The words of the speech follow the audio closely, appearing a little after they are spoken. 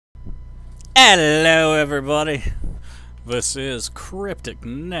Hello everybody, this is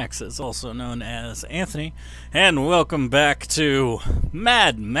KrypticNexus, also known as Anthony, and welcome back to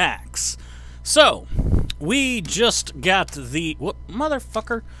Mad Max. So, we just got the... what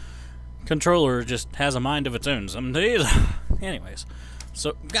motherfucker? Controller just has a mind of its own some days. Anyways,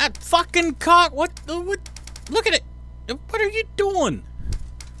 so, god fucking cock, what, look at it, what are you doing?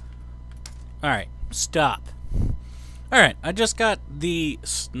 Alright, stop. Alright, I just got the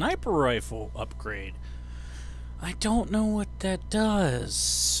sniper rifle upgrade. I don't know what that does,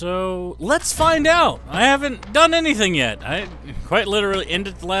 so let's find out. I haven't done anything yet. I quite literally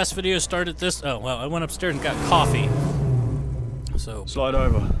ended the last video, started this. Oh, well, I went upstairs and got coffee. So... slide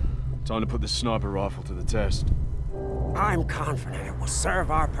over. Time to put the sniper rifle to the test. I'm confident it will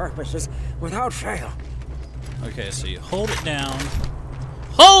serve our purposes without fail. Okay, so you hold it down.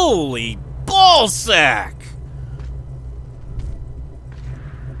 Holy ballsack!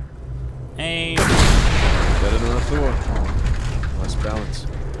 Aim. Better than I thought. Less balance.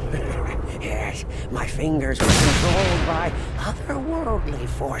 Yes, my fingers were controlled by otherworldly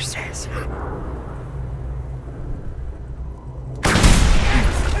forces.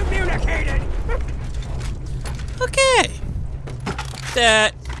 Communicated! Okay.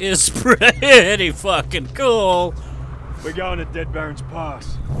 That is pretty fucking cool. We're going to Dead Baron's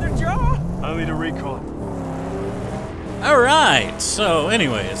Pass. The jaw! Only to recon. Alright, so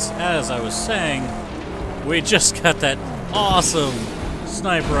anyways, as I was saying, we just got that awesome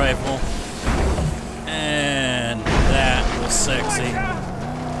sniper rifle, and that was sexy.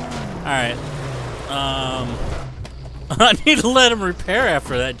 Alright, I need to let him repair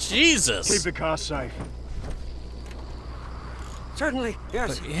after that, Jesus! Keep the car safe. Certainly,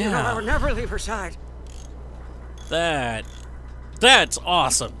 yes. But You know, I would never leave her side. That's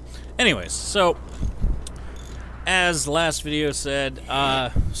awesome. Anyways, so... as the last video said,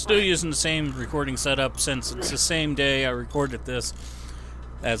 still using the same recording setup since it's the same day I recorded this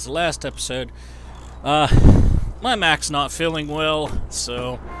as the last episode. My Mac's not feeling well,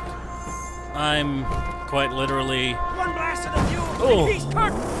 so I'm quite literally... One blast of the fuel! He's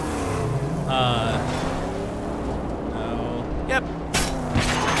cooked! no. Yep.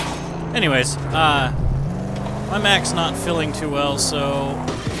 Anyways, my Mac's not feeling too well, so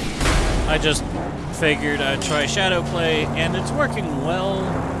I just figured I'd try shadow play, and it's working well,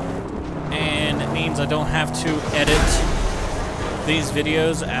 and it means I don't have to edit these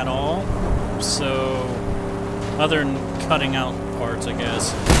videos at all, so other than cutting out parts, I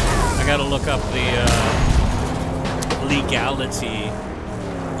guess, I gotta look up the legality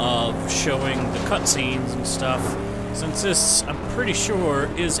of showing the cutscenes and stuff, since this, I'm pretty sure,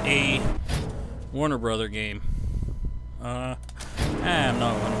 is a Warner Brother game. I'm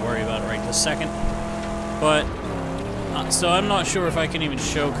not going to worry about it right this second. But, so I'm not sure if I can even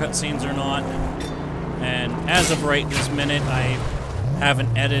show cutscenes or not. And as of right this minute, I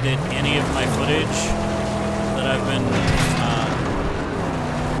haven't edited any of my footage that I've been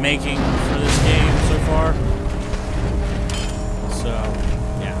making for this game so far. So,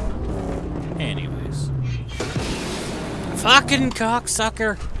 yeah. Anyways. Fucking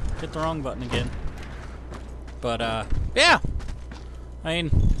cocksucker! Hit the wrong button again. But, yeah. I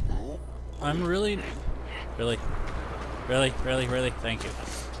mean, I'm really, thank you.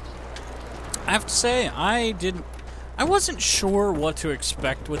 I have to say, I wasn't sure what to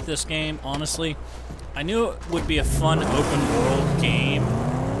expect with this game, honestly. I knew it would be a fun open world game,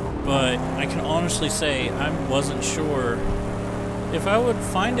 but I can honestly say I wasn't sure if I would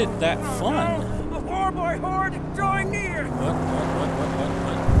find it that fun. A warboy horde drawing near! What?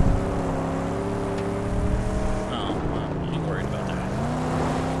 Oh, well, I ain't worried about that.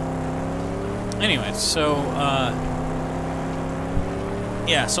 Anyways, so,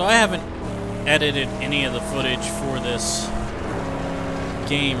 yeah, so I haven't edited any of the footage for this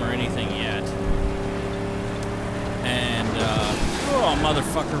game or anything yet. And, oh,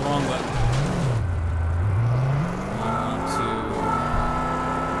 motherfucker, wrong button. I want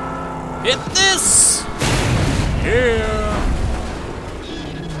to hit this! Yeah!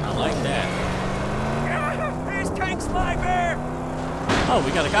 I like that. There's tanks fly bear! Oh,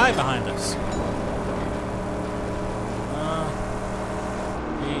 we got a guy behind us.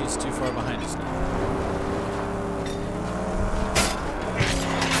 He's too far behind us now.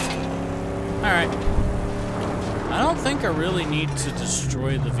 Alright. I don't think I really need to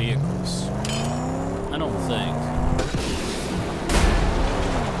destroy the vehicles. I don't think.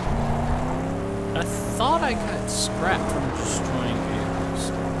 I thought I got scrapped from destroying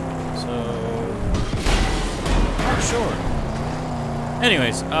vehicles. So... not sure.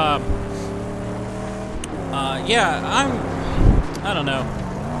 Anyways, yeah, I don't know.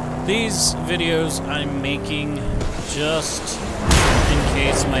 These videos I'm making just in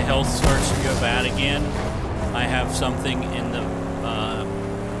case my health starts to go bad again. I have something in the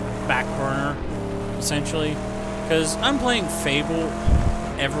back burner, essentially, because I'm playing Fable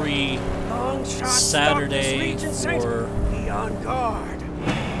every Saturday for... Be on guard.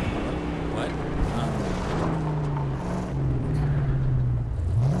 What?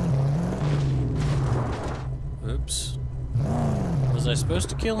 Oops. Was I supposed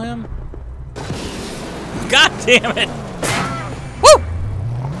to kill him? God damn it! Woo!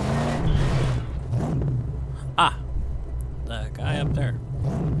 Ah. The guy up there.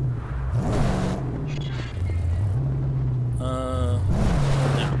 No.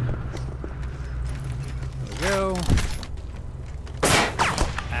 There we go.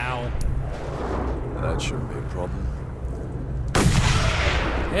 Ow. That shouldn't be a problem.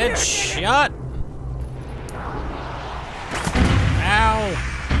 Headshot! Ow!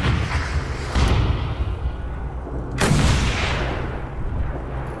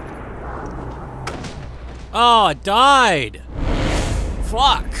 Oh, I died!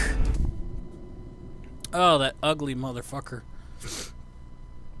 Fuck! Oh, that ugly motherfucker.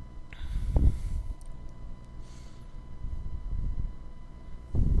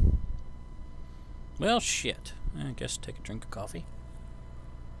 Well, shit. I guess take a drink of coffee.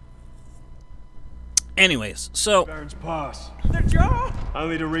 Anyways, so... Baron's pass. The jaw! I'll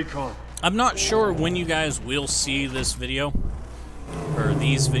need a recon. I'm not sure when you guys will see this video, or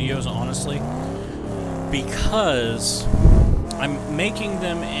these videos, honestly, because I'm making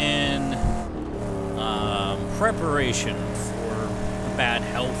them in preparation for a bad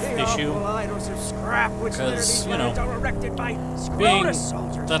health issue. Idols of scrap which Because, you know, are erected by being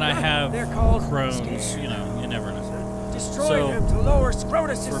soldiers. that I have They're called Crohn's, scares. you know, you never know. Destroy So, them to lower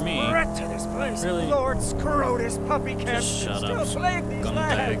Scrotus' for me, threat to this place. really, Lord Scrotus puppy camp Just shut up, still plague these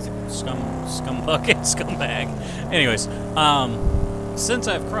lands. scumbag, scumbag. Anyways, since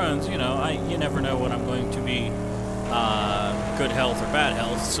I have Crohn's, you know, you never know when I'm going to be good health or bad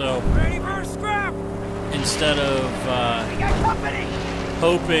health. So Ready for a scrap? instead of We got company.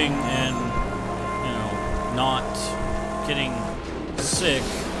 hoping and not getting sick,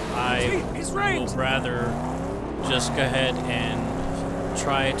 I He's will ranked. rather just go ahead and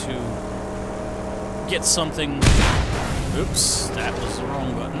try to get something. Oops, that was the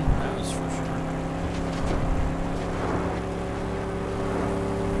wrong button. That was for sure.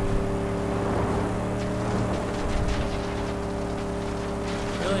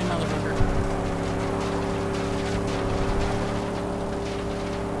 Really, motherfucker?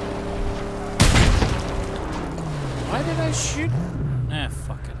 Why did I shoot? Ah,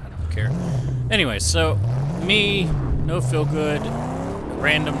 fuck it. I don't care. Anyway, so me, no feel good,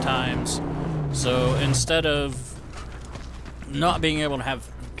 random times. So instead of not being able to have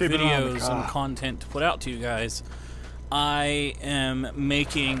Keep it on the videos and car. content to put out to you guys, I am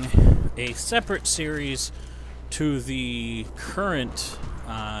making a separate series to the current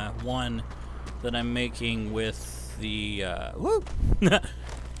one that I'm making with the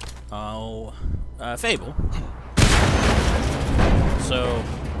Fable. So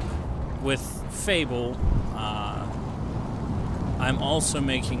with Fable, I'm also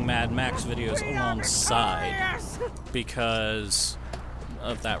making Mad Max videos alongside because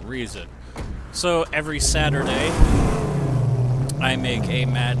of that reason. So every Saturday, I make a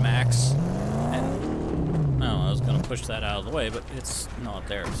Mad Max, and I was gonna push that out of the way, but it's not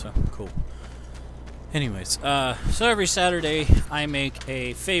there, so cool. Anyways, so every Saturday I make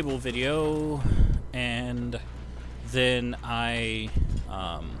a Fable video, and then I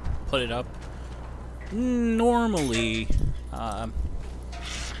put it up normally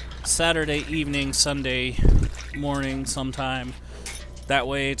Saturday evening, Sunday morning sometime. That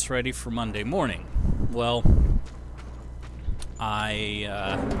way it's ready for Monday morning. Well,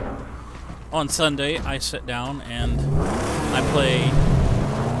 on Sunday I sit down and I play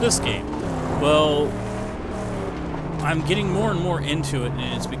this game. Well, I'm getting more and more into it,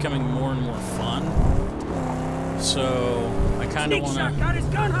 and it's becoming more and more fun. So I kind of want to Got his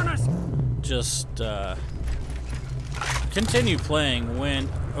gun on us. just continue playing when.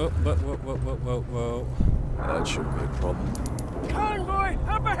 Oh, whoa. That shouldn't be a problem. Convoy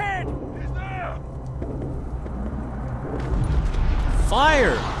up ahead. He's there!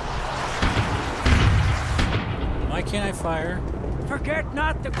 Fire! Why can't I fire? Forget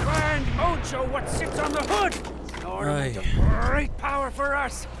not the grand mojo what sits on the hood. An ornament of great power for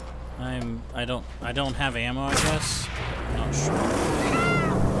us. I don't have ammo, I guess. Not sure.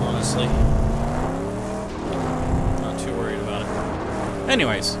 Honestly. Not too worried about it.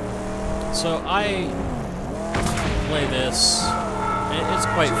 Anyways, so I play this It's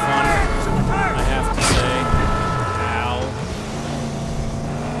quite fun, I have to say. Ow.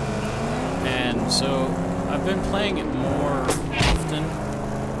 And so, I've been playing it more often.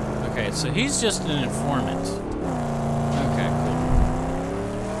 Okay, so he's just an informant. Okay, cool.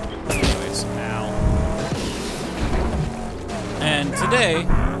 Anyways, ow. And today,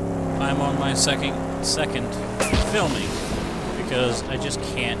 I'm on my second filming because I just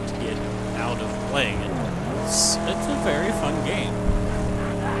can't get out of playing it. It's a very fun game.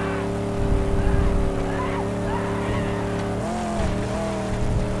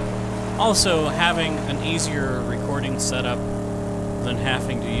 Also, having an easier recording setup than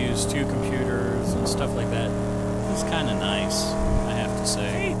having to use 2 computers and stuff like that is kind of nice, I have to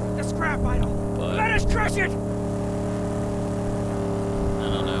say. See? The scrap idol! But Let us crush it! I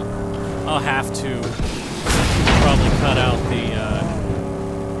don't know. I'll have to probably cut out the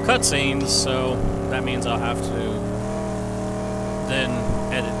cutscenes, so that means I'll have to then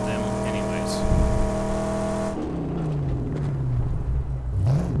edit them anyways.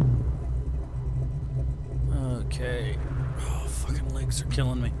 Okay. Oh, fucking legs are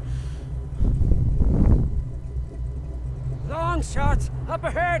killing me. Long shots! Up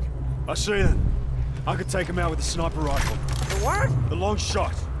ahead! I see them. I could take him out with a sniper rifle. The what? The long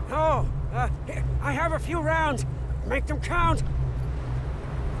shot. No. Here, I have a few rounds. Make them count.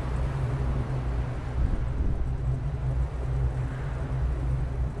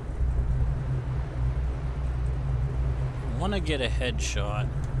 I want to get a headshot.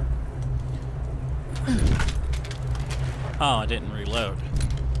 Oh, I didn't reload.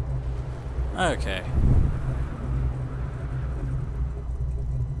 Okay.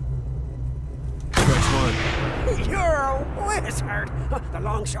 Scratch one. You're a wizard. The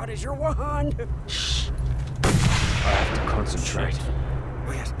long shot is your wand. I have to concentrate.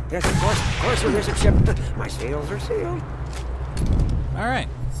 Oh, yes, yes, of course, your wizard ship. My sails are sealed. All right.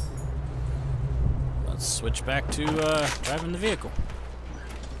 Let's switch back to driving the vehicle.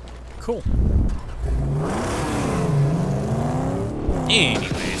 Cool.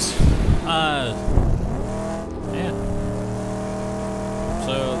 Anyways, yeah.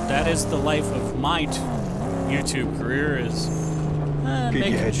 So that is the life of my YouTube career, is Keep your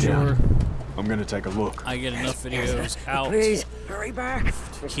making head sure down. I'm gonna take a look. I get enough videos out Please, hurry back.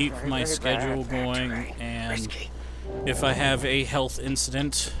 to keep my schedule going, and if I have a health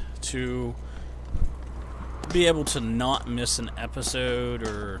incident, to be able to not miss an episode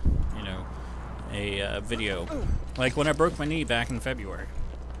or, you know, a video. Like when I broke my knee back in February.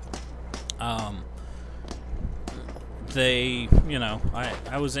 They, you know,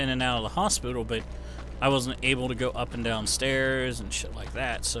 I was in and out of the hospital, but I wasn't able to go up and down stairs and shit like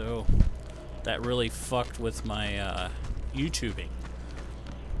that, so that really fucked with my YouTubing.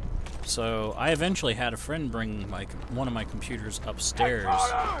 So I eventually had a friend bring one of my computers upstairs,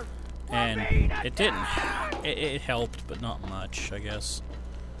 and it didn't. It helped, but not much, I guess.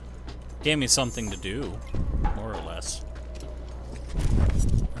 Gave me something to do, more or less.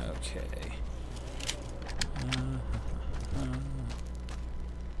 Okay.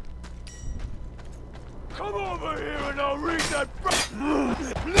 Come over here and I'll read that.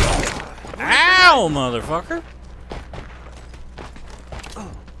 Ow, motherfucker!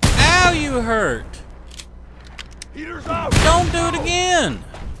 Ow, you hurt! Heaters out. Don't do it again!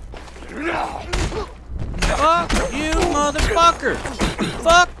 Fuck you, motherfucker!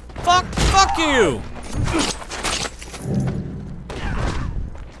 Fuck you!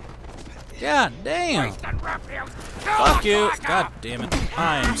 God damn! Fuck you! God damn it!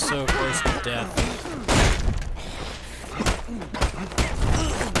 I am so close to death.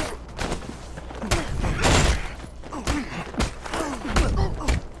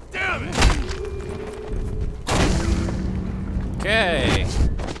 Okay.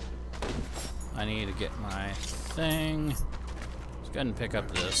 I need to get my thing. Let's go ahead and pick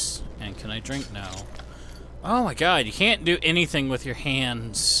up this. And can I drink now? Oh my god, you can't do anything with your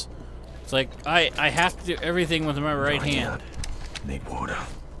hands. It's like, I have to do everything with my right hand. Need water.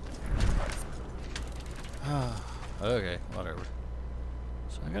 Okay, whatever.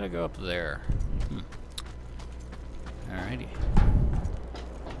 So I gotta go up there. Alrighty.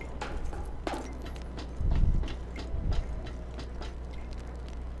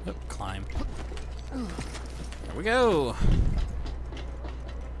 Oh, climb. There we go.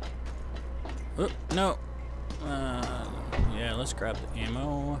 Oh, no. Yeah, let's grab the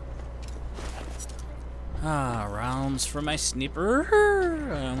ammo. Rounds for my sniper.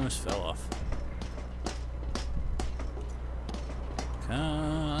 I almost fell off.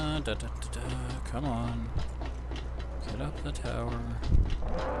 Come on. Get up the tower.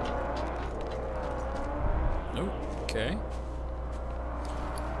 Oh, okay.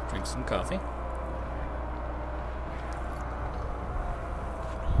 Drink some coffee.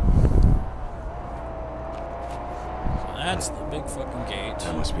 So that's the big fucking gate.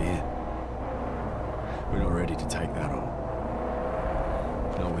 That must be it. We're not ready to take that on.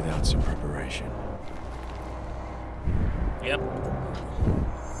 Not without some preparation. Yep.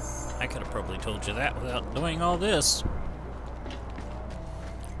 I could have probably told you that without doing all this.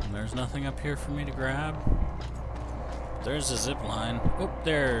 And there's nothing up here for me to grab. There's a zip line. Oh,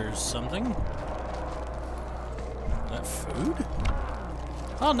 there's something. Is that food?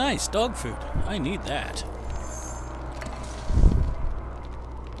 Oh, nice. Dog food. I need that.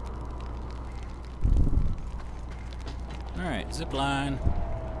 Alright, zip line.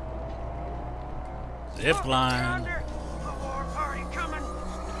 Zip line. The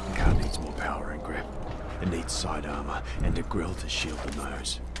car needs more power and grip. It needs side armor and a grill to shield the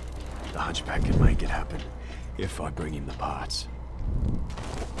nose. The Hunchback can make it happen if I bring him the parts.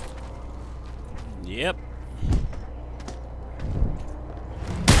 Yep.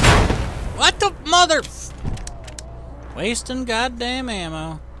 What the mother? Wasting goddamn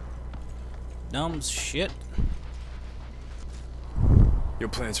ammo. Dumb shit. Your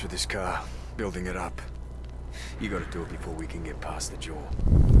plans for this car, building it up. You gotta do it before we can get past the jaw.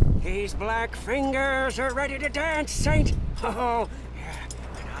 His black fingers are ready to dance, Saint. Oh, yeah.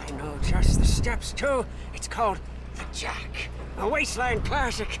 And I know just the steps, too. It's called the Jack, a wasteland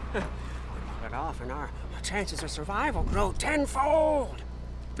classic. We pull it off and our chances of survival grow tenfold.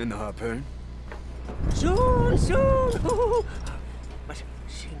 And the harpoon? Soon, soon. But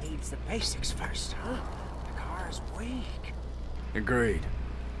she needs the basics first, huh? The car's weak. Agreed.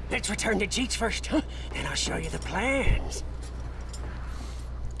 Let's return to Jeets first, huh? Then I'll show you the plans.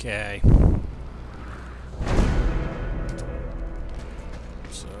 Okay.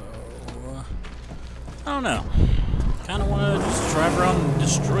 So, I don't know. Kind of want to just drive around and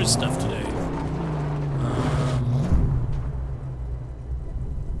destroy stuff today.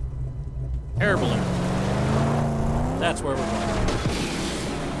 Air balloon. That's where we're going.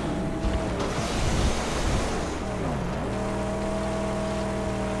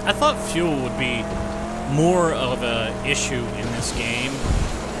 I thought fuel would be more of a issue in this game.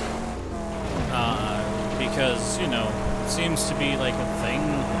 Because, you know, it seems to be like a thing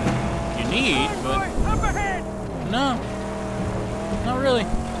you need, but no, not really.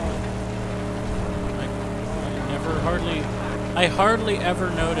 I hardly ever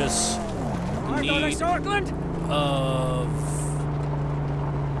notice the need of.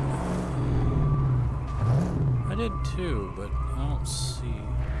 I did too, but I don't see.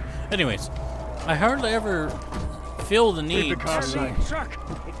 Anyways, I hardly ever feel the need to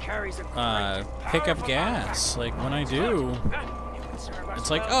pick up gas. Like, when I do, it's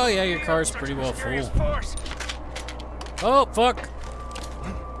like, oh yeah, your car's pretty well full. Oh, fuck.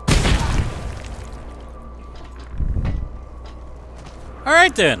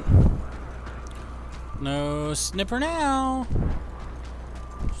 Alright then. No snipper now.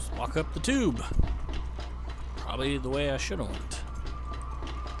 Just walk up the tube. Probably the way I should have went.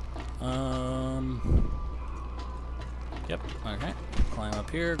 Yep, okay. Climb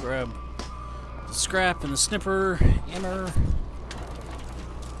up here, grab the scrap and the snipper, hammer.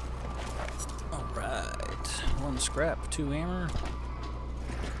 Alright. 1 scrap, 2 hammer.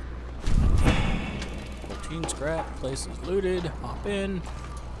 14 scrap, place is looted. Hop in.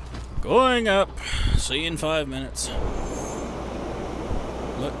 Going up. See you in 5 minutes.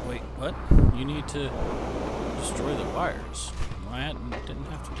 Look, wait, what? You need to destroy the wires. I didn't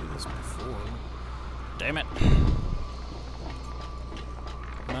have to do this before. Damn it.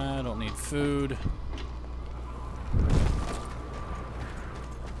 I don't need food.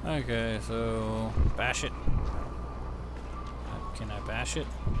 Okay, so bash it. Can I bash it?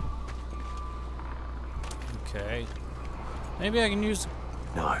 Okay. Maybe I can use...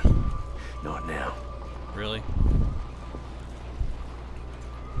 No, not now. Really?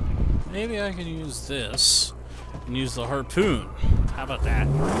 Maybe I can use this and use the harpoon. How about that?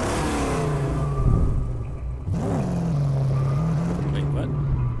 Wait, what?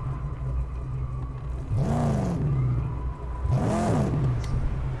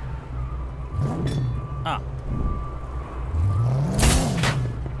 Ah.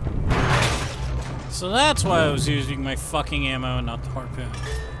 So that's why I was using my fucking ammo and not the harpoon.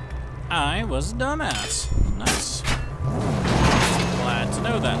 I was a dumbass. Nice. Glad to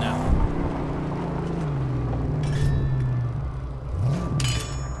know that now.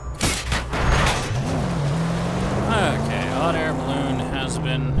 Okay, hot air balloon has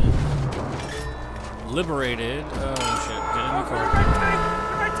been liberated. Oh shit, get in the car.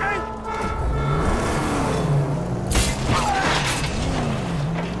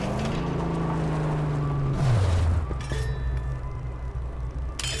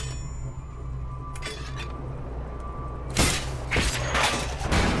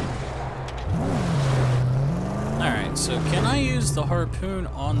 use the harpoon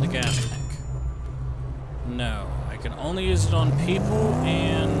on the gas tank? No. I can only use it on people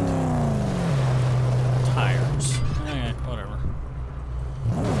and tires. Okay, whatever.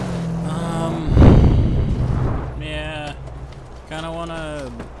 Yeah. Kinda wanna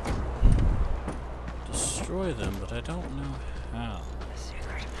destroy them, but I don't know how.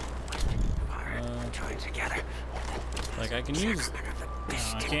 Like I can use... No,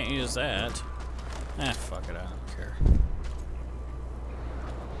 I can't use that. Ah, fuck it, I don't care.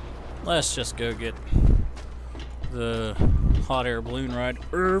 Let's just go get the hot air balloon ride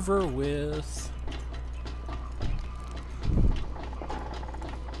over with.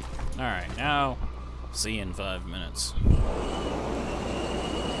 Alright, now see you in 5 minutes.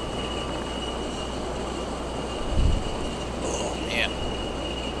 Oh, man.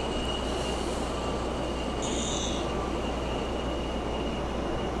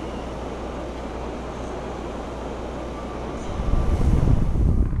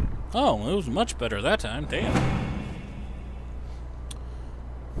 Oh, it was much better that time. Damn.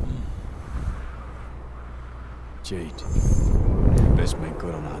 Cheat. Best make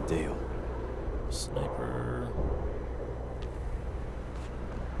good on our deal. Sniper.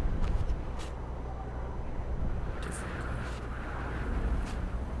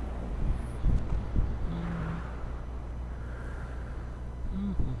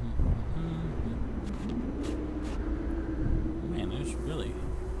 Man, there's really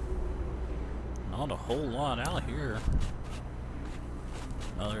not a whole lot out here.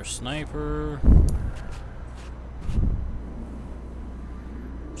 Another sniper.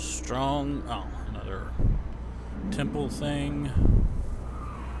 Strong. Oh, another temple thing.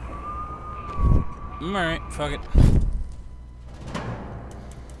 Alright, fuck it.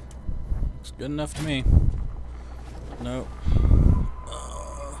 Looks good enough to me. Nope.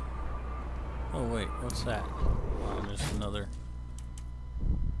 Oh, wait, what's that? Oh, just another.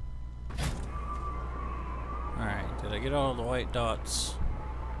 Alright, did I get all the white dots?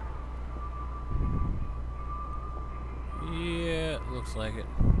 Yeah, it looks like it.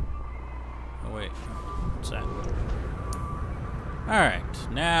 Oh, wait. What's that?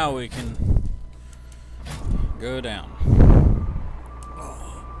 Alright, now we can go down.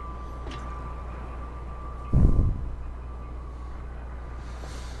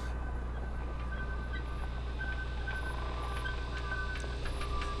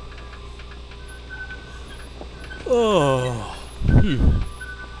 Oh.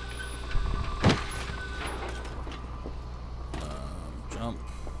 Jump.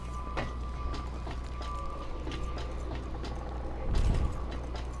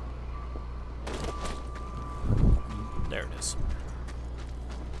 There it is.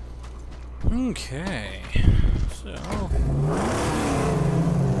 Okay. So.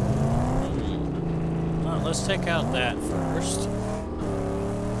 Well, let's take out that first.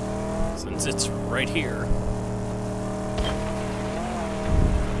 Since it's right here.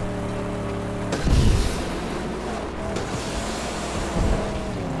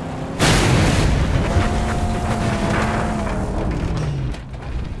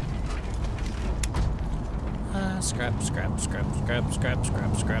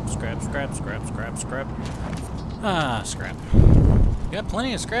 Scrap. Ah, scrap. Got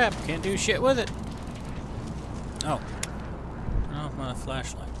plenty of scrap. Can't do shit with it. Oh. Turn off my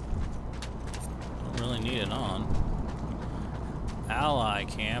flashlight. Don't really need it on. Ally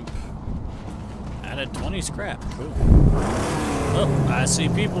camp. Added 20 scrap. Cool. Oh, I see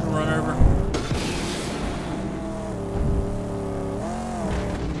people to run over.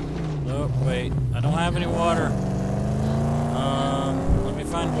 Oh, wait. I don't have any water. Let me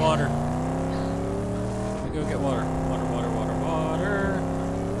find water. Let me go get water. Water.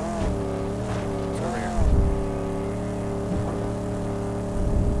 It's over here.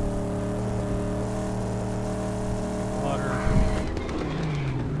 Water.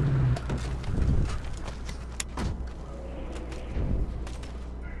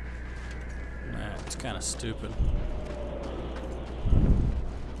 Nah, it's kind of stupid.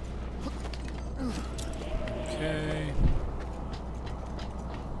 Okay.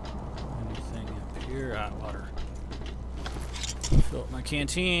 Anything up here? Ah, water. Fill up my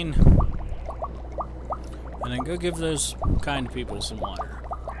canteen. And then go give those kind people some water.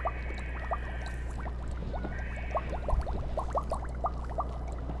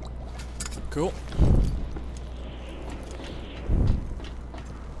 Cool.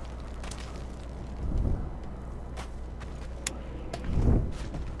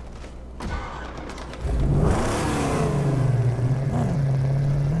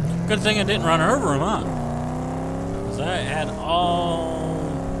 Good thing I didn't run over him, huh? Because I had all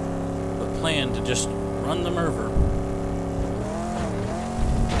but planned to just run them over.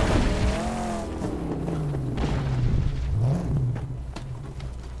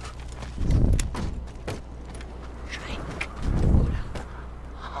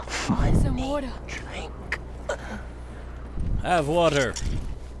 Have water.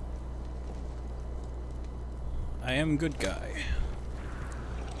 I am good guy.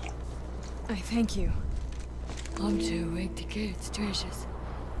 I thank you. I'm too weak to get its treasures.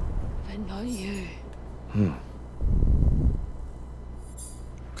 But not you.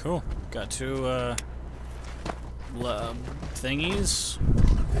 Cool. Got two, thingies.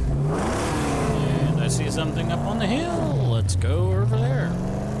 And I see something up on the hill. Let's go over there.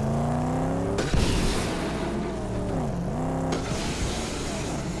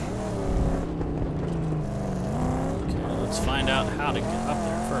 Okay, let's find out how to get up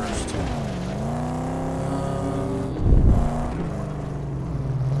there first.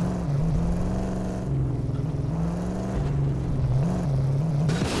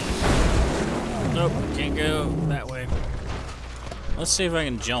 Nope, can't go that way. Let's see if I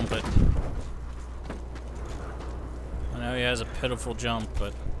can jump it. I know he has a pitiful jump,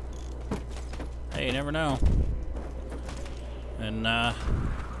 but hey, you never know. And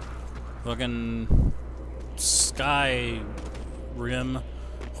fucking sky rim,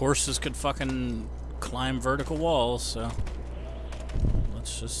 horses could fucking climb vertical walls, so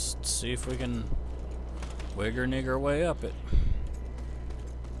let's just see if we can wigger nigger way up it.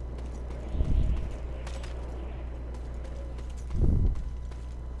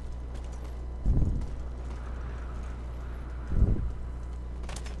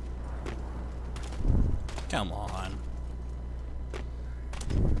 Come on.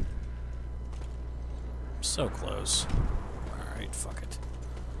 So close. Alright, fuck it.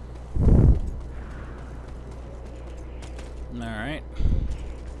 Alright.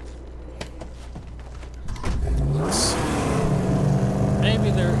 Let's see.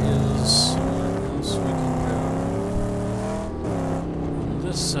 Maybe there is somewhere else we can go. On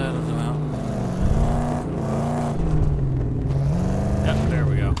this side of the mountain. Yep, there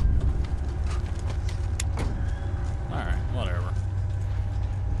we go.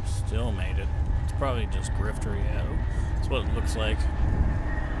 Still made it. It's probably just grifter, yeah. That's what it looks like.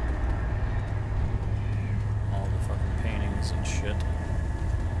 All the fucking paintings and shit.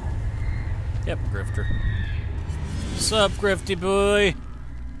 Yep, grifter. Sup, grifty boy?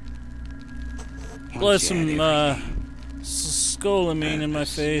 Bless some scolamine in my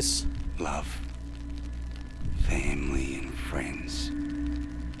face. Love, family and friends.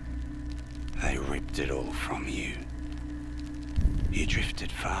 They ripped it all from you. You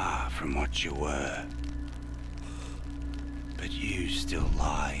drifted far from what you were. But you still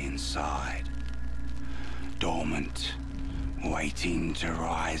lie inside, dormant, waiting to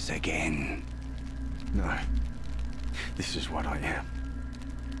rise again. No. This is what I am.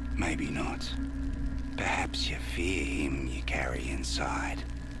 Maybe not. Perhaps you fear him you carry inside.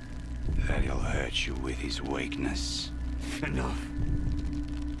 That he'll hurt you with his weakness. Enough.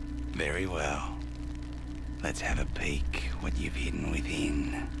 Very well. Let's have a peek what you've hidden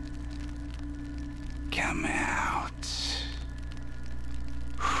within. Come out.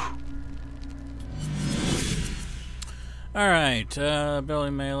 Alright, belly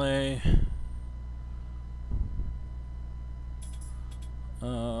melee.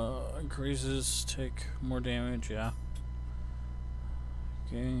 Increases, take more damage, yeah.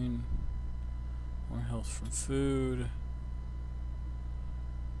 Gain more health from food.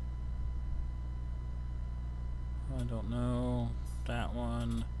 I don't know. That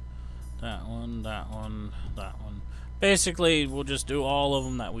one, that one, that one, that one. Basically, we'll just do all of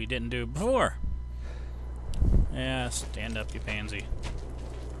them that we didn't do before. Yeah, stand up, you pansy.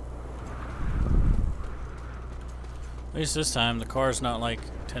 At least this time, the car's not like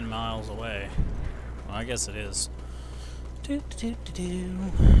 10 miles away. Well, I guess it is. It'd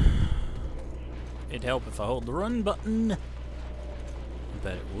help if I hold the run button. I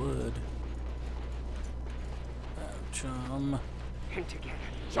bet it would. Chum. And together,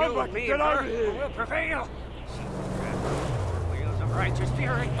 you and me and her will prevail. Wheels of righteous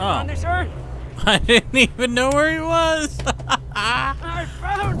fury on this earth. I didn't even know where he was. I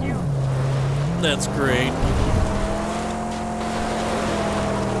found you. That's great.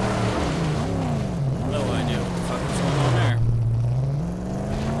 No idea what the fuck was going on there.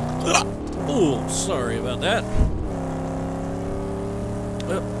 Oh, sorry about that.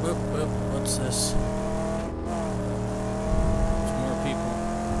 What's this?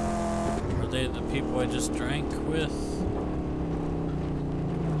 They the people I just drank with?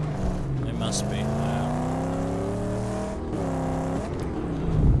 They must be.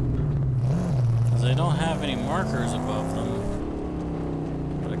 Because they don't have any markers above them.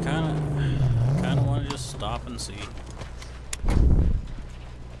 But I kind of want to just stop and see.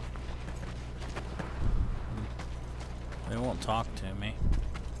 They won't talk to me.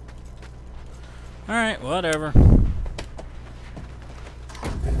 Alright, whatever.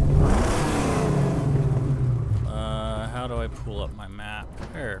 pull up my map.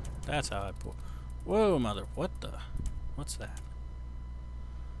 There, that's how I pull. Whoa, mother, what the? What's that?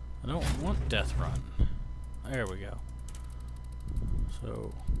 I don't want Death Run. There we go.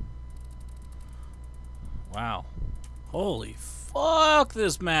 So, wow. Holy fuck,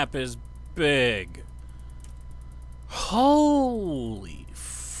 this map is big. Holy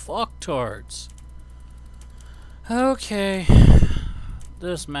fucktards. Okay.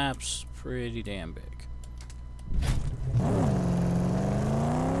 This map's pretty damn big.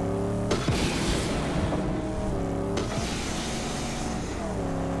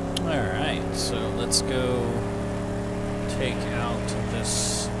 Alright, so let's go take out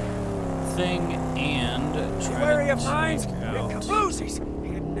this thing and try Wary to of mines take and out... cabooses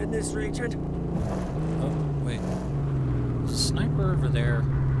hidden in this region. Oh, wait. There's a sniper over there.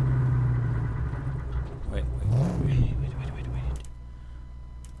 Wait.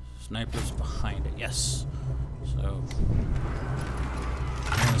 Sniper's behind it. Yes. So,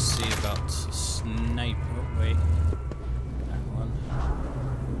 I'm gonna see about snipe. Oh, wait. That one.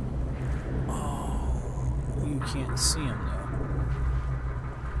 Oh, you can't see him though.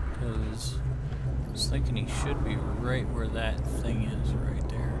 Because I was thinking he should be right where that thing is, right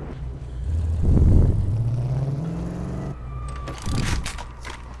there.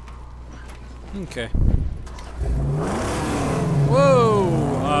 Okay. Whoa!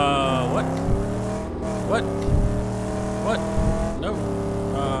 What? What? No.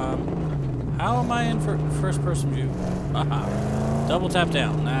 How am I in first person view? Haha. Double tap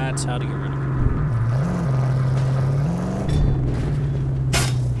down. That's how to get rid of it.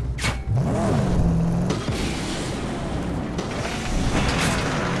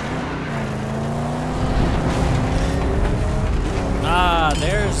 Ah,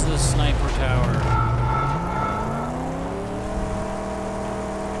 there's the sniper tower.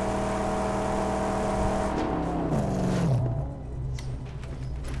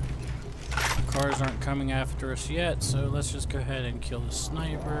 Cars aren't coming after us yet, so let's just go ahead and kill the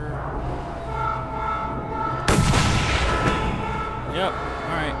sniper. Yep,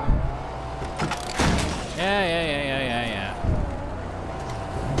 alright. Yeah.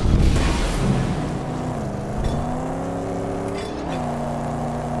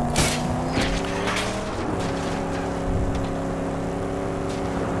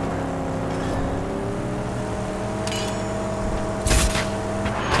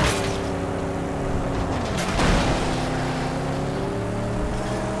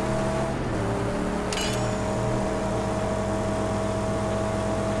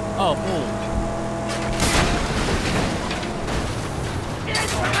 Oh, boom.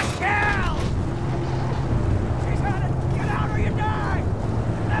 It's for the kill! She's had it! Get out or you die!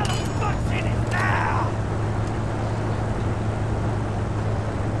 Now the foot's in it now!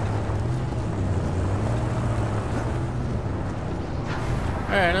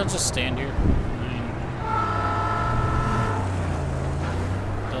 Alright, I'll just stand here.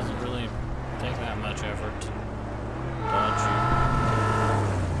 Doesn't really take that much effort to dodge you.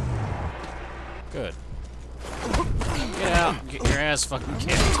 Good. Get out. Get your ass fucking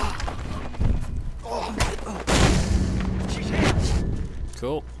kicked.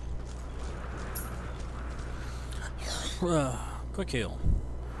 Cool. Quick heal.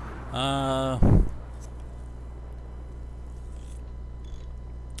 I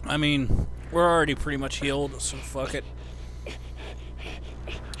mean, we're already pretty much healed, so fuck it.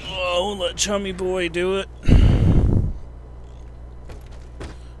 Oh, let Chummy Boy do it. There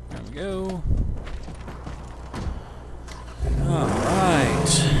we go.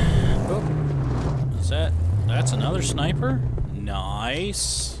 Alright. Oh, is that's another sniper?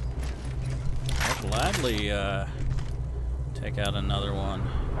 Nice. I'll gladly, take out another one.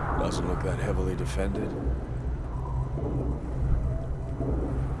 Doesn't look that heavily defended.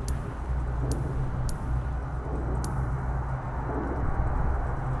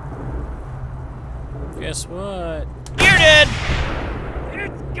 Guess what? You're dead!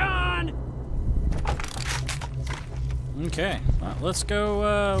 It's gone! Okay, well, let's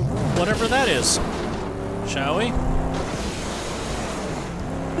go, whatever that is. Shall we?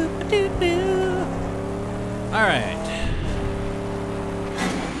 Alright.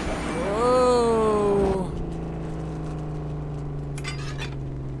 Whoa!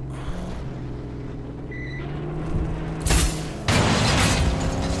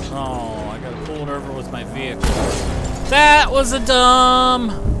 Oh, I gotta pull it over with my vehicle. That was a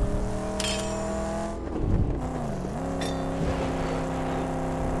dumb...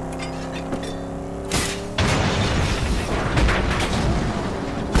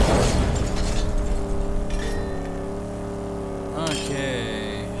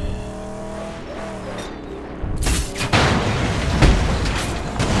 Okay.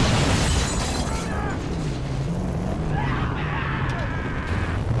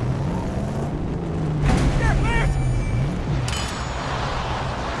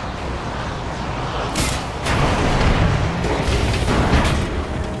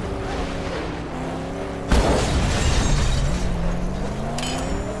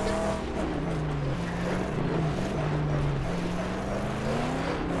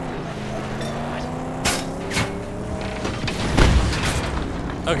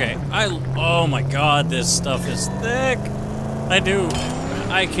 Okay, oh my god, this stuff is thick.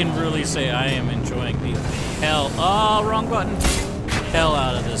 I can really say I am enjoying the wrong button. Hell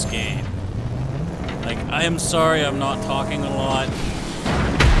out of this game. Like, I am sorry I'm not talking a lot.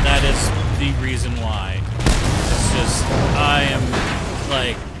 That is the reason why. It's just, I am,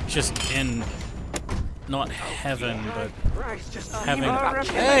 like, just in, not heaven, but having,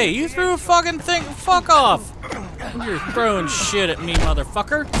 hey, you threw a fucking thing, fuck off! You're throwing shit at me,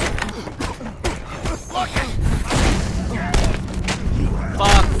 motherfucker. Fuck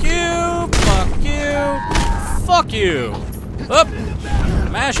you, fuck you, fuck you. Up,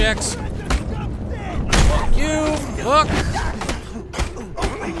 mash X. Fuck you, fuck.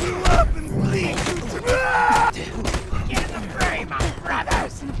 Get in the fray, my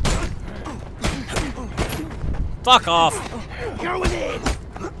brothers. Fuck off. Going in.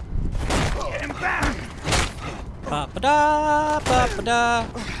 Get him back. Ba-ba-da, ba-ba-da.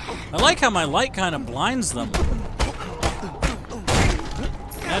 I like how my light kind of blinds them.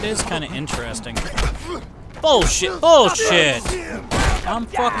 That is kind of interesting. Bullshit, bullshit! I'm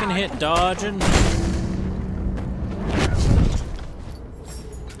fucking hit dodging.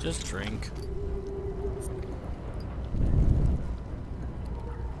 Just drink.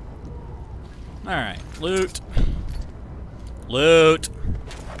 Alright, loot. Loot.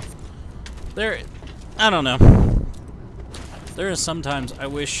 There, I don't know. There is sometimes I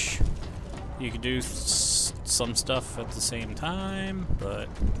wish you could do some stuff at the same time, but,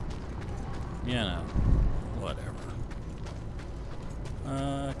 you know, whatever.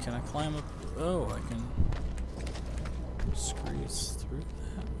 Can I climb up? Oh, I can squeeze through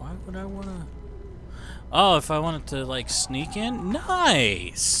that. Why would I want to? Oh, if I wanted to, like, sneak in?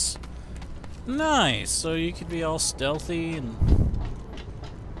 Nice! Nice! So you could be all stealthy and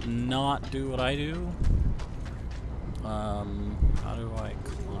not do what I do. How do I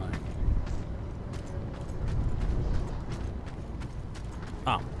climb?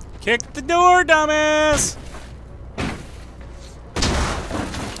 Oh. Kick the door, dumbass!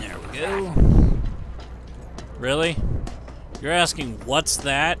 There we go. Really? You're asking what's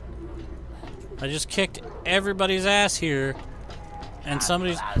that? I just kicked everybody's ass here. And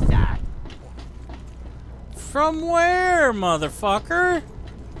somebody's... From where, motherfucker?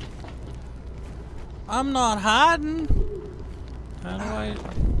 I'm not hiding. How do I...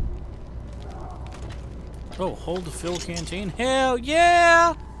 Oh, hold the fill canteen. Hell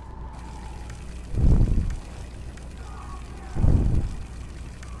yeah!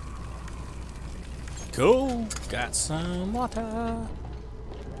 Cool. Got some water.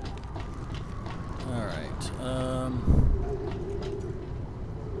 Alright.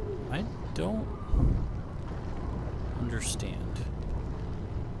 I don't understand.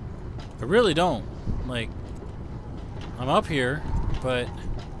 I really don't. Like, I'm up here, but...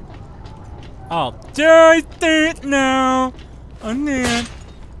 I'll die it now! I'm in.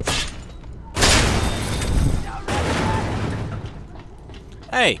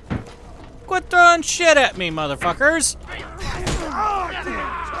 Hey! Quit throwing shit at me, motherfuckers!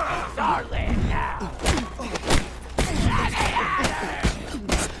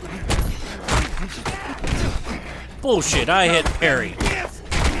 Bullshit, I hit parry.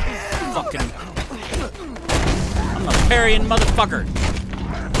 Fucking... I'm a parrying motherfucker.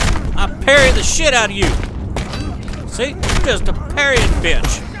 I parry the shit out of you. See? You're just a parrying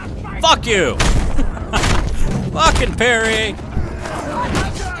bitch. Fuck you! Fucking parry!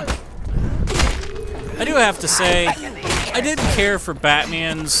 I do have to say, I didn't care for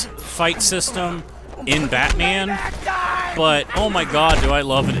Batman's fight system in Batman, but oh my god, do I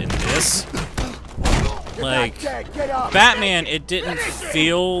love it in this. Like, Batman, it didn't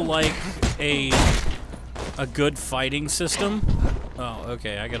feel like a good fighting system. Oh,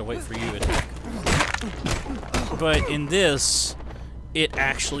 okay, I gotta wait for you to attack. But in this, it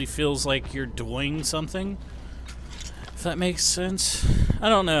actually feels like you're doing something. If that makes sense. I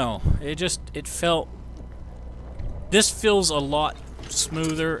don't know. It felt... This feels a lot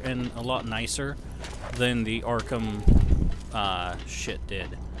smoother and a lot nicer than the Arkham shit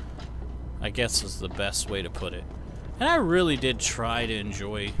did. I guess is the best way to put it. And I really did try to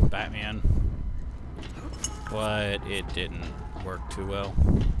enjoy Batman, but it didn't work too well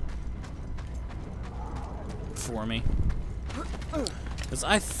for me. Because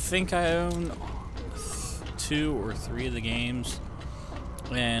I think I own 2 or 3 of the games,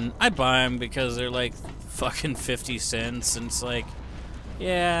 and I buy them because they're like fucking 50 cents, and it's like,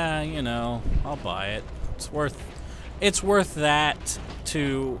 yeah, you know, I'll buy it. It's worth that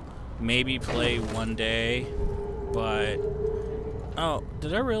to maybe play one day, but oh,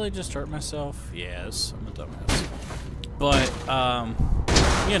 did I really just hurt myself? Yes, I'm a dumbass. But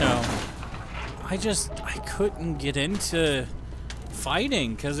you know, I couldn't get into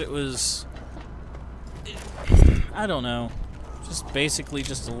fighting because it was, I don't know, just basically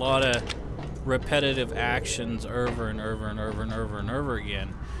just a lot of repetitive actions over and over and over and over and over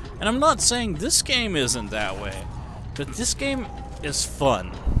again. And I'm not saying this game isn't that way, but this game is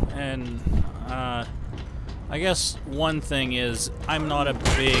fun. And I guess one thing is I'm not a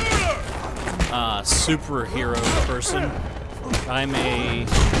big superhero person. I'm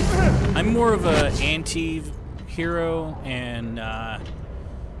more of a anti-hero and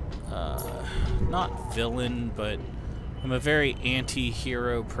not villain, but I'm a very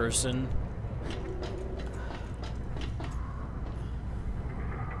anti-hero person.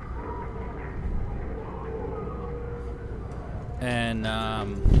 And I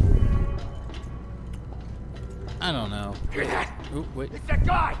don't know. Hear that? Ooh, wait. It's that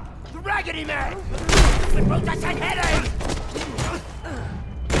guy! The Raggedy Man! The boat just had headache!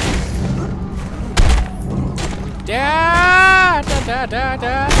 Da, da, da, da,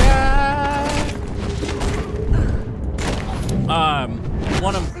 da, da.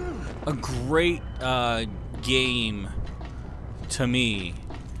 One of a great game to me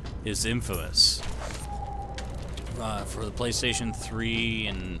is Infamous. For the PlayStation 3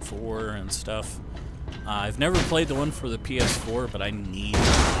 and 4 and stuff. I've never played the one for the PS4, but I need to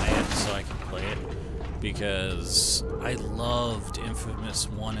buy it so I can play it because I loved Infamous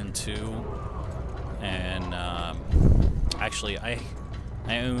 1 and 2. And actually, I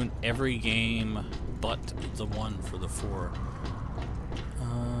own every game but the one for the 4.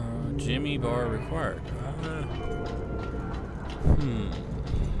 Jimmy bar required.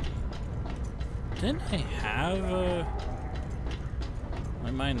 Didn't I have a...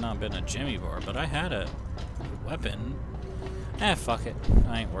 It might not have been a Jimmy bar, but I had a weapon. Fuck it.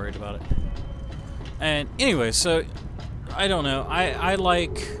 I ain't worried about it. And anyway, so, I don't know. I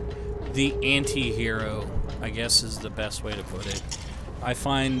like the anti-hero, I guess is the best way to put it. I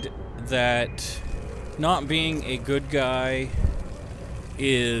find that not being a good guy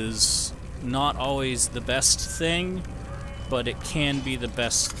is not always the best thing, but it can be the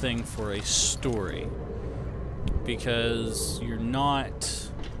best thing for a story. Because you're not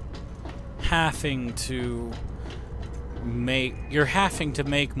having to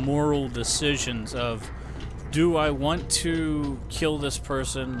make moral decisions of, do I want to kill this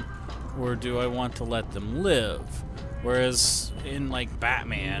person or do I want to let them live? Whereas in like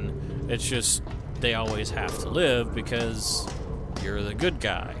Batman, it's just they always have to live because you're the good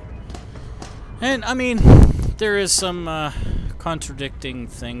guy. And I mean, there is some contradicting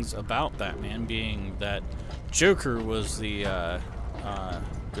things about Batman, being that Joker was the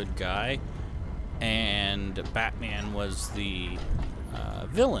good guy, and Batman was the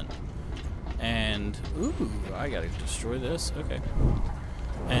villain. And, ooh, I gotta destroy this, okay.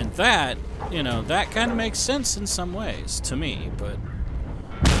 And that, you know, that kind of makes sense in some ways, to me, but...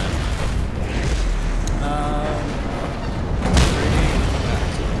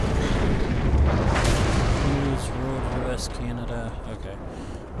 US, Canada, okay.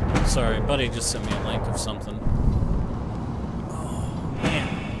 Sorry, buddy just sent me a link of something. Oh, man.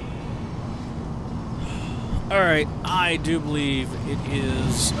 Alright, I do believe it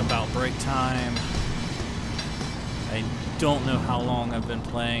is about break time. I don't know how long I've been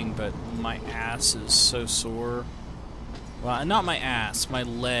playing, but my ass is so sore. Well, not my ass, my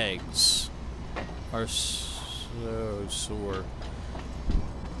legs are so sore.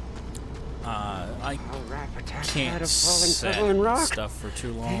 I can't set stuff for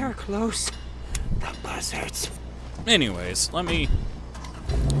too long. They are close. The buzzards. Anyways, let me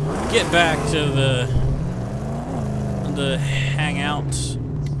get back to the hangout.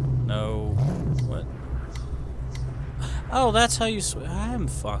 No, what? Oh, that's how you swim. I'm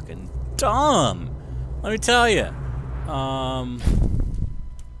fucking dumb. Let me tell you.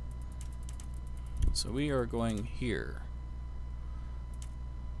 So we are going here.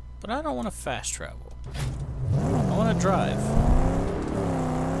 But I don't want to fast travel. I want to drive.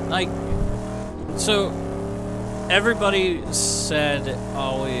 Like, so everybody said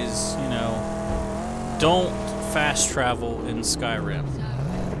always, you know, don't fast travel in Skyrim.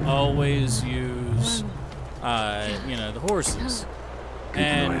 Always use, you know, the horses.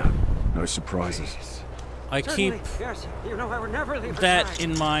 And no surprises. I keep Yes, you know I would never leave that aside.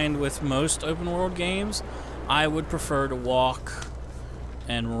 in mind with most open world games. I would prefer to walk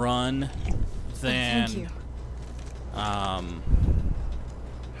and run than thank you.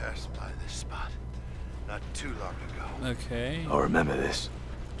 Passed by this spot not too long ago. Okay. I'll remember this.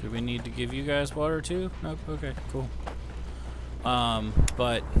 Do we need to give you guys water too? Nope. Okay, cool.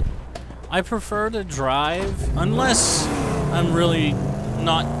 But I prefer to drive unless I'm really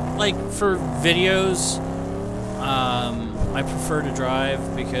not like for videos. I prefer to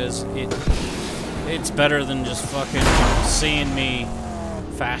drive because it's better than just fucking seeing me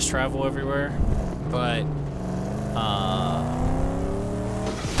fast travel everywhere. But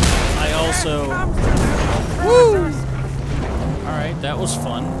I also all right, that was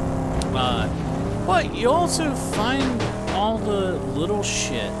fun. But you also find all the little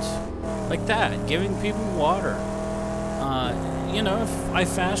shit like that, giving people water. You know, if I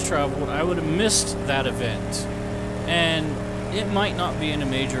fast traveled, I would have missed that event, and it might not be in a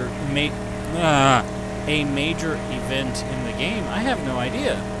major event in the game. I have no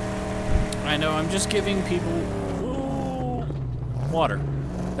idea. I know I'm just giving people water.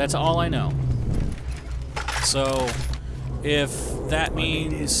 That's all I know. So if that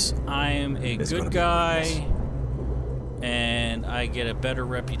means I'm a good guy and I get a better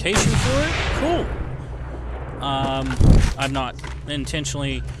reputation for it, cool. I'm not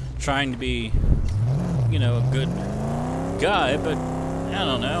intentionally trying to be, you know, a good guy, but I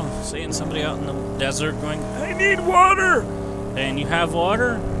don't know, seeing somebody out in the desert going, I need water! And you have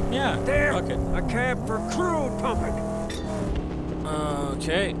water? Yeah, There, fuck it. a cab for crude pumping.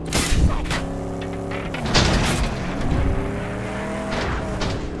 Okay.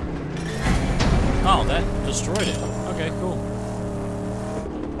 Oh, that destroyed it. Okay, cool.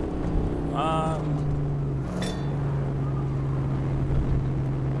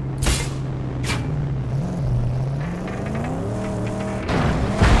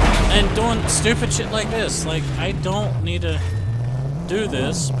 And doing stupid shit like this. Like, I don't need to do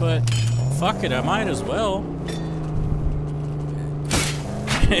this, but fuck it, I might as well.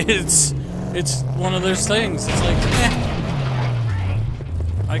 It's one of those things. It's like,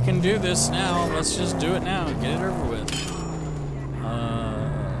 I can do this now. Let's just do it now and get it over with.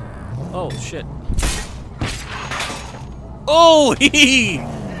 Oh shit. Oh, he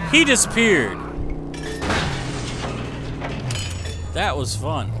disappeared. That was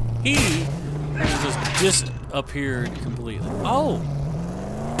fun. He just disappeared completely. Oh,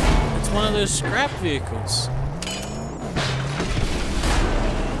 it's one of those scrap vehicles.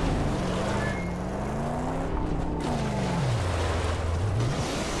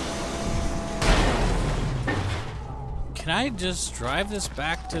 Can I just drive this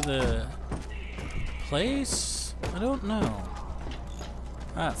back to the place? I don't know.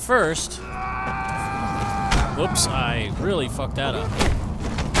 First, whoops, I really fucked that up.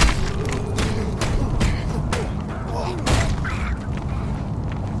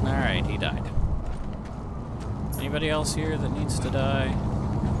 Alright, he died. Anybody else here that needs to die?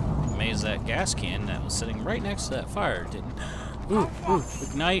 Amazed that gas can that was sitting right next to that fire didn't. Ooh,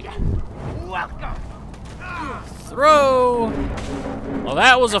 ignite. Welcome. Throw! Well,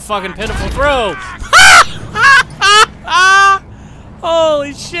 that was a fucking pitiful throw!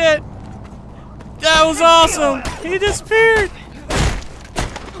 Holy shit! That was awesome! He disappeared!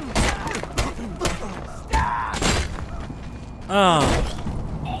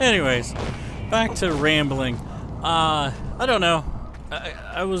 Oh. Anyways, back to rambling. I don't know.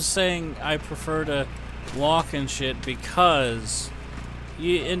 I was saying I prefer to walk and shit because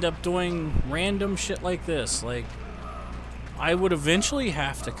you end up doing random shit like this. Like, I would eventually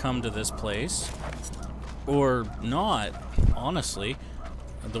have to come to this place, or not, honestly,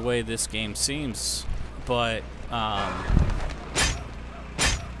 the way this game seems. But, I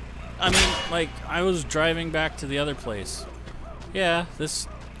mean, like, I was driving back to the other place. Yeah, this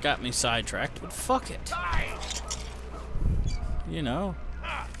got me sidetracked, but fuck it. You know,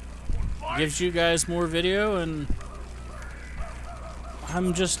 gives you guys more video, and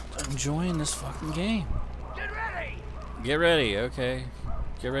I'm just enjoying this fucking game. Get ready. Get ready, okay.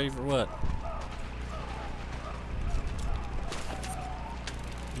 Get ready for what?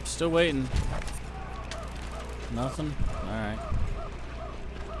 I'm still waiting. Nothing? Alright.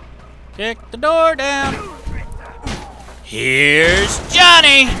 Kick the door down! Here's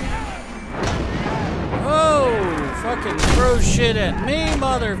Johnny! Whoa! Fucking throw shit at me,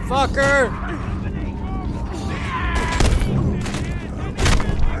 motherfucker!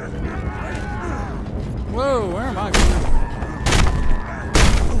 Whoa, where am I going?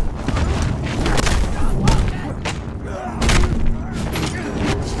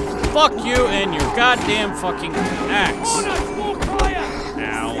 Fuck you and your goddamn fucking axe. Ow.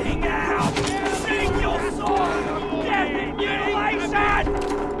 No.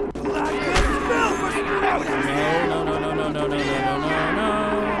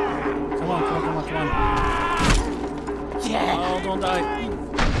 Come on. Yeah. Oh, don't die.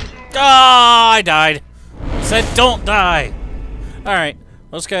 Ah, I died. Said don't die. Alright,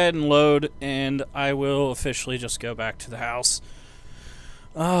 let's go ahead and load, and I will officially just go back to the house.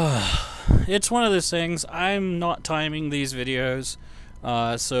 It's one of those things. I'm not timing these videos,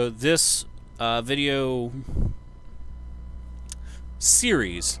 so this video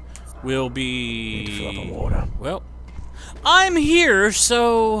series will be... Well, I'm here,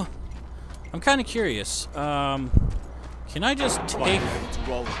 so I'm kind of curious. Can I just take...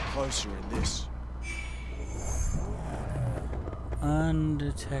 roll closer in this.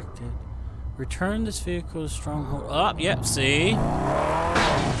 Undetected. Return this vehicle to stronghold. Oh, yep, see?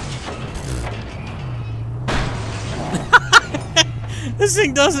 This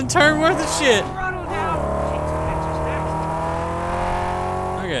thing doesn't turn worth a shit.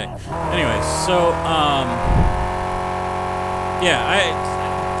 Okay. Anyway, so,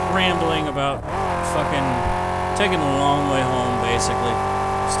 yeah, rambling about fucking taking the long way home, basically,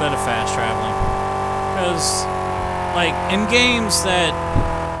 instead of fast traveling. Because, like, in games that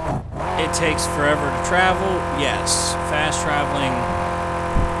it takes forever to travel, yes, fast traveling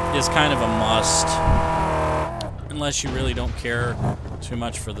is kind of a must. Unless you really don't care too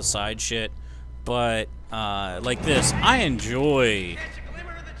much for the side shit. But, like this, I enjoy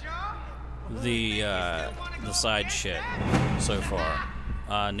the side shit so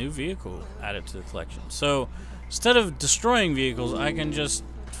far. New vehicle added to the collection. So, instead of destroying vehicles, I can just...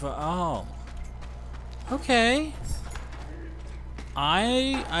 Oh. Okay.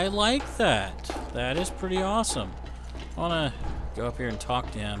 I like that. That is pretty awesome. I want to go up here and talk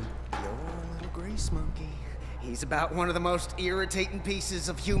to him. You're a little grease monkey. He's about one of the most irritating pieces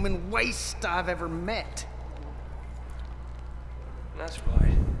of human waste I've ever met. That's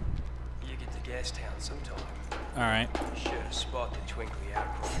right. You get to gas town sometime. Alright. You should have spot the twinkly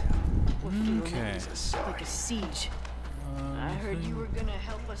outcrop. Okay. Like a siege. I heard you were gonna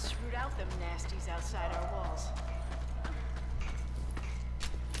help us root out them nasties outside our walls.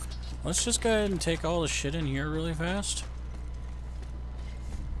 Let's just go ahead and take all the shit in here really fast.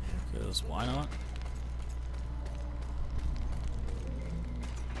 Because why not?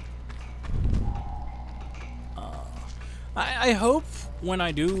 I hope when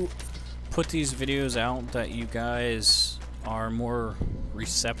I do put these videos out that you guys are more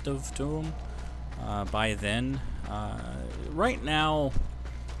receptive to them by then. Right now,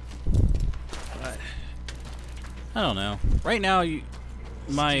 I don't know. Right now,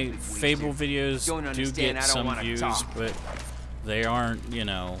 my Fable videos do get some views, but they aren't, you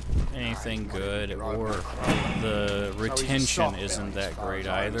know, anything good, or the retention isn't that great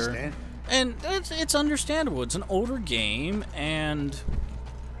either. And it's understandable. It's an older game, and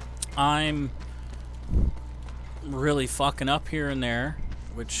I'm really fucking up here and there,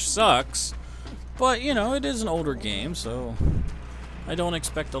 which sucks. But, you know, it is an older game, so I don't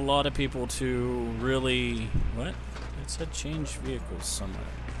expect a lot of people to really... What? It said change vehicles somewhere.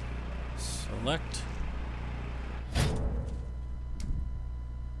 Select.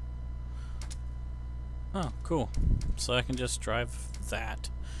 Oh, cool. So I can just drive that.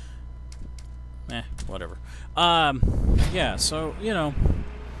 Whatever. Yeah, so, you know,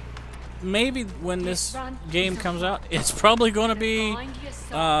 maybe when this game comes out, it's probably going to be,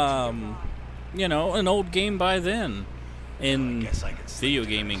 you know, an old game by then in video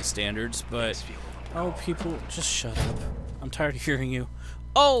gaming standards, but, oh, people, just shut up. I'm tired of hearing you.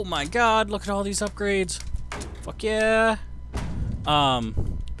 Oh my god, look at all these upgrades. Fuck yeah.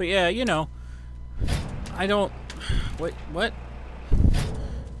 But yeah, you know, I don't, wait, what?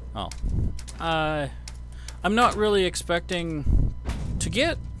 Oh. I'm not really expecting to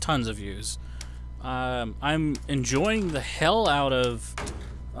get tons of views. I'm enjoying the hell out of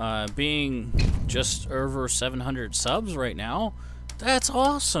being just over 700 subs right now. That's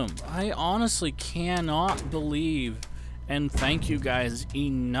awesome. I honestly cannot believe and thank you guys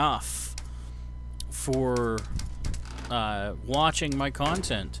enough for watching my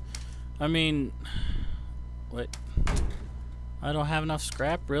content. I mean, what? I don't have enough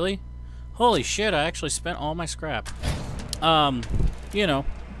scrap, really? Holy shit, I actually spent all my scrap. You know,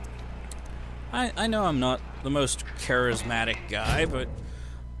 I know I'm not the most charismatic guy, but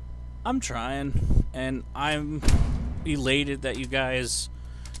I'm trying, and I'm elated that you guys,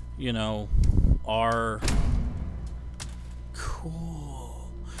 you know, are cool,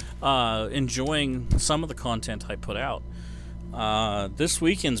 enjoying some of the content I put out. This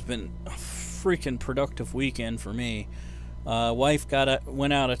weekend's been a freaking productive weekend for me. Wife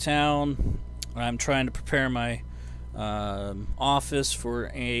went out of town. I'm trying to prepare my office for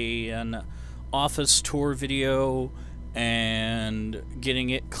an office tour video and getting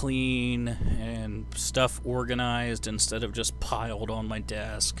it clean and stuff organized instead of just piled on my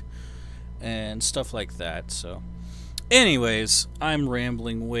desk and stuff like that. So anyways, I'm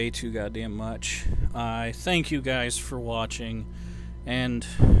rambling way too goddamn much. I thank you guys for watching, And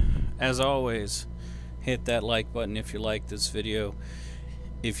as always, hit that like button if you liked this video.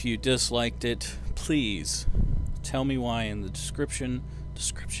 If you disliked it, please tell me why in the description,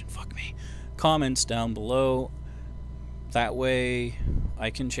 fuck me, comments down below. That way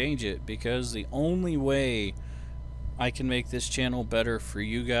I can change it, because the only way I can make this channel better for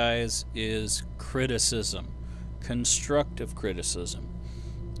you guys is criticism, constructive criticism.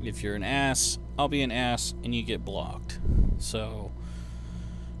 If you're an ass, I'll be an ass and you get blocked. So,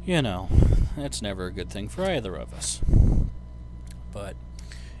 you know, that's never a good thing for either of us. But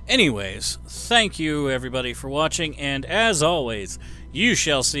anyways, thank you everybody for watching, and as always, you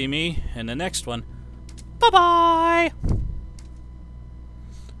shall see me in the next one. Bye-bye!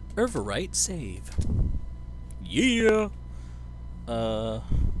 Overwrite save. Yeah!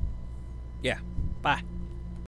 Yeah, bye.